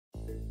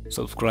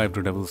Subscribe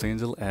to Devil's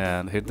Angel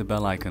and hit the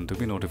bell icon to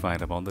be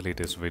notified about the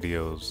latest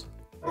videos.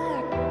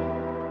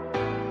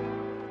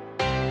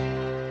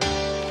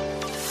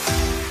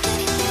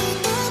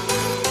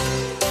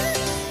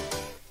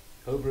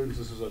 Hello friends,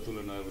 this is Atul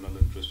and I have another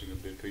interesting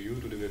update for you.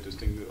 Today we are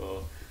testing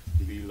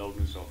the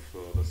loudness of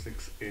the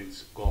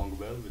 6-inch Gong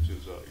bell, which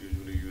is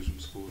usually used in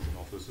schools and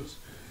offices.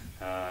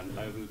 And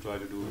I will try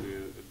to do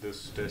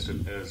this test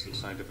in as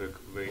scientific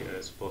way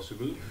as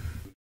possible.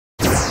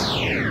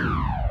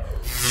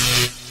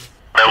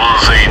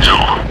 Devil's Angel.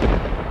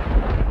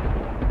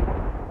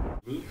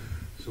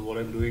 So what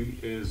I'm doing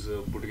is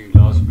putting a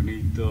glass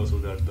beneath so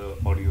that the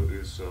audio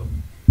is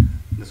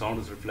the sound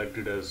is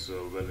reflected as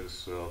well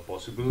as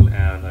possible,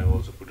 and I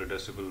also put a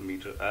decibel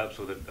meter app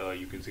so that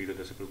you can see the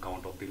decibel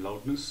count of the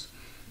loudness.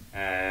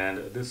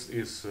 And this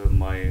is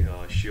my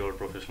Shure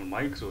professional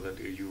mic, so that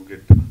you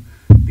get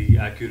the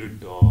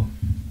accurate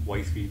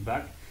voice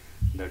feedback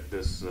that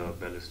this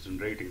bell is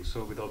generating.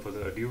 So without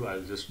further ado,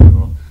 I'll just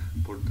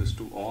put this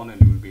two on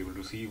and you will be able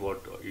to see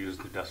what is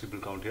the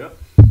decibel count here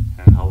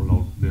and how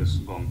loud this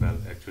gong bell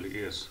actually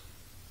is.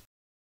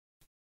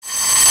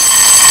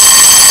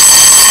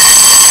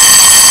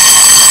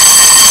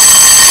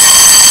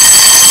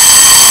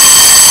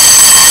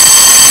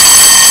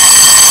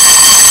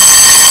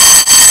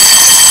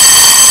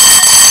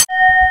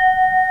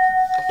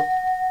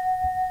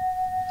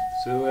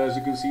 So as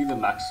you can see, the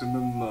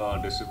maximum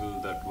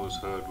decibel that was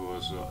heard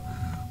was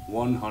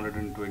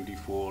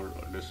 124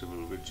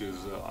 decibel, which is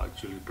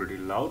actually pretty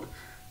loud,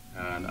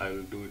 and I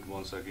will do it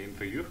once again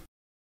for you.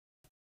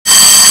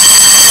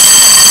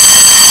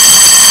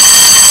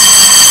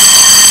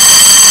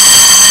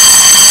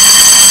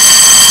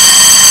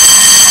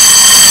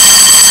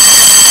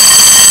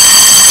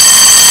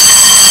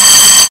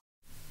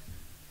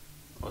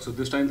 So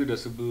this time the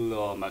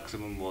decibel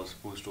maximum was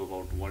supposed to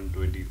about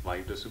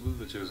 125 decibel,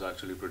 which is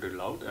actually pretty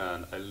loud,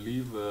 and I'll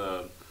leave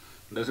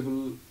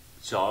decibel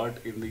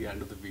chart in the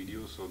end of the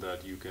video so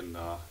that you can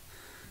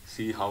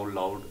see how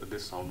loud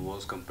this sound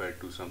was compared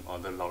to some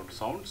other loud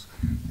sounds.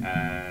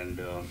 And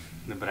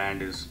the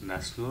brand is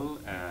National,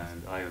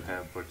 and I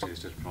have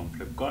purchased it from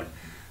Flipkart.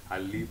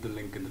 I'll leave the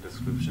link in the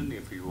description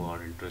if you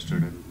are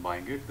interested in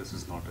buying it. This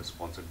is not a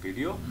sponsored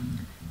video.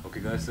 Okay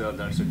guys,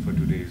 that's it for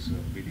today's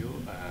video,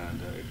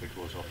 and if it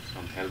was of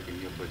some help in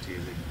your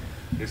purchasing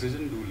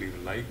decision, do leave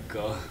a like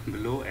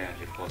below,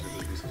 and if possible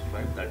do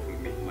subscribe. That will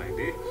make my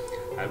day.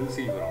 I will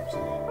see you around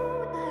soon.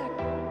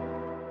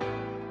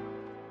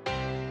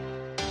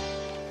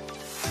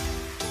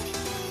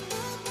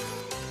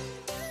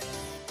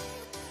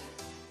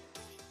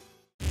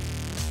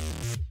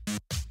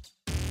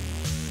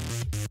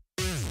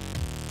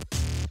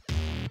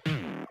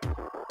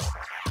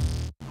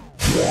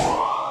 Yeah.